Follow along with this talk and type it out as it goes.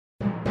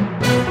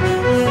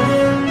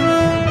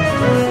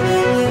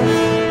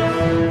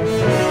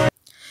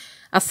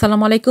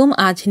আসসালামু আলাইকুম।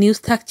 আজ নিউজ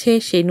থাকছে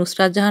সেই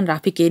নুসরাত জাহান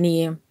রাফিকে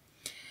নিয়ে।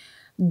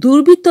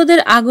 দুর্বৃত্তদের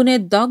আগুনে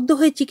দগ্ধ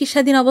হয়ে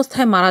চিকিৎসাধীন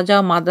অবস্থায় মারা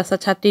যাওয়া মাদ্রাসা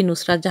ছাত্রী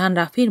নুসরাত জাহান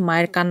রাফির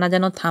মায়ের কান্না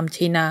যেন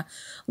থামছেই না।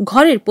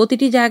 ঘরের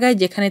প্রতিটি জায়গায়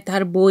যেখানে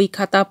তার বই,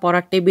 খাতা,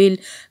 পড়ার টেবিল,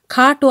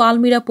 খাট ও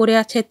আলমিরা পড়ে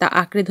আছে তা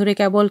আঁকড়ে ধরে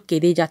কেবল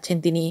কেঁদেই যাচ্ছেন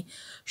তিনি।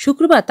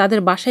 শুক্রবার তাদের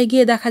বাসায়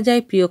গিয়ে দেখা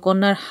যায় প্রিয়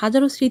কন্যার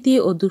হাজারো স্মৃতি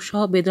ও দুঃসহ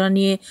বেদনা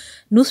নিয়ে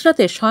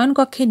নুসরাতের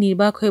শয়নকক্ষে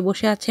নির্বাক হয়ে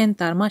বসে আছেন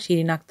তার মা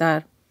শিরিন আক্তার।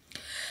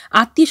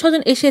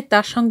 আত্মীয়স্বজন এসে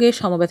তার সঙ্গে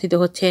সমব্যথিত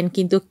হচ্ছেন,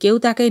 কিন্তু কেউ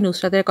তাকে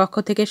নুসরাতের কক্ষ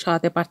থেকে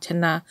সরাতে পারছেন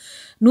না।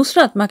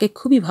 নুসরাত মাকে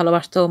খুবই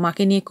ভালোবাসত,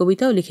 মাকে নিয়ে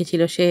কবিতাও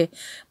লিখেছিল সে।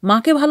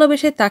 মাকে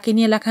ভালোবেসে তাকে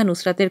নিয়ে লেখা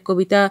নুসরাতের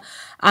কবিতা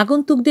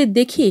আগন্তুকদের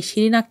দেখিয়ে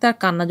শিরিন আক্তার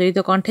কান্নাজড়িত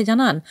কণ্ঠে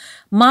জানান,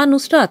 মা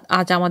নুসরাত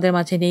আজ আমাদের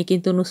মাঝে নেই,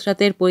 কিন্তু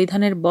নুসরাতের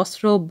পরিধানের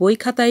বস্ত্র, বই,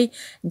 খাতাই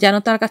যেন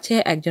তার কাছে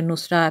একজন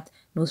নুসরাত।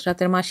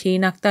 নুসরাতের মা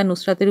শিরিন আক্তার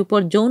নুসরাতের উপর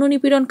যৌন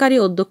নিপীড়নকারী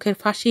অধ্যক্ষের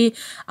ফাঁসি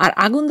আর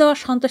আগুন দেওয়া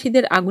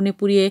সন্ত্রাসীদের আগুনে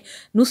পুড়িয়ে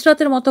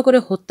নুসরাতের মতো করে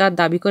হত্যার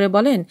দাবি করে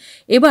বলেন,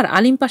 এবার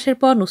আলিম পাশের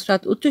পর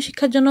নুসরাত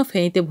উচ্চশিক্ষার জন্য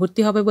ফেনীতে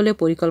ভর্তি হবে বলে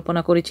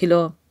পরিকল্পনা করেছিল।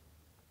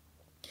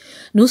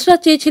 নুসরাত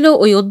চেয়েছিল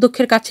ওই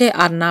অধ্যক্ষের কাছে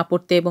আর না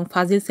পড়তে এবং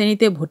ফাজিল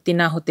শ্রেণীতে ভর্তি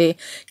না হতে,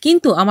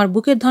 কিন্তু আমার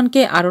বুকের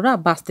ধনকে আরোরা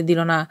বাঁচতে দিল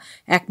না।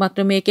 একমাত্র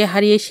মেয়েকে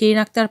হারিয়ে শিরিন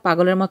আক্তার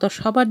পাগলের মতো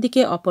সবার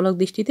দিকে অপলক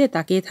দৃষ্টিতে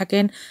তাকিয়ে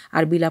থাকেন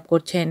আর বিলাপ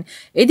করছেন।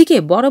 এদিকে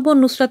বড় বোন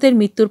নুসরাতের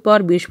মৃত্যুর পর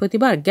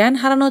বৃহস্পতিবার জ্ঞান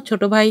হারানো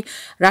ছোট ভাই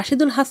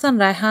রাশিদুল হাসান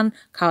রায়হান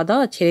খাওয়া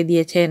দাওয়া ছেড়ে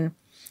দিয়েছেন।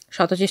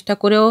 শত চেষ্টা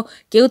করেও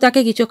কেউ তাকে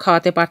কিছু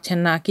খাওয়াতে পারছেন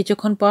না,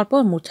 কিছুক্ষণ পর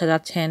পর মূর্ছা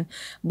যাচ্ছেন।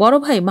 বড়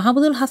ভাই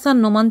মাহমুদুল হাসান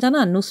নোমান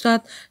জানান,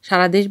 নুসরাত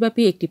সারা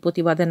দেশব্যাপী একটি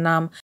প্রতিবাদের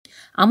নাম।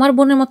 আমার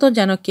বোনের মতো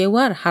যেন কেউ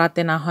আর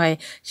হারাতে না হয়,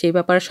 সেই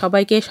ব্যাপারে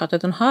সবাইকে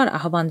সচেতন হওয়ার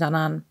আহ্বান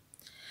জানান।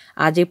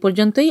 আজ এ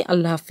পর্যন্তই।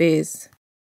 আল্লাহ হাফেজ।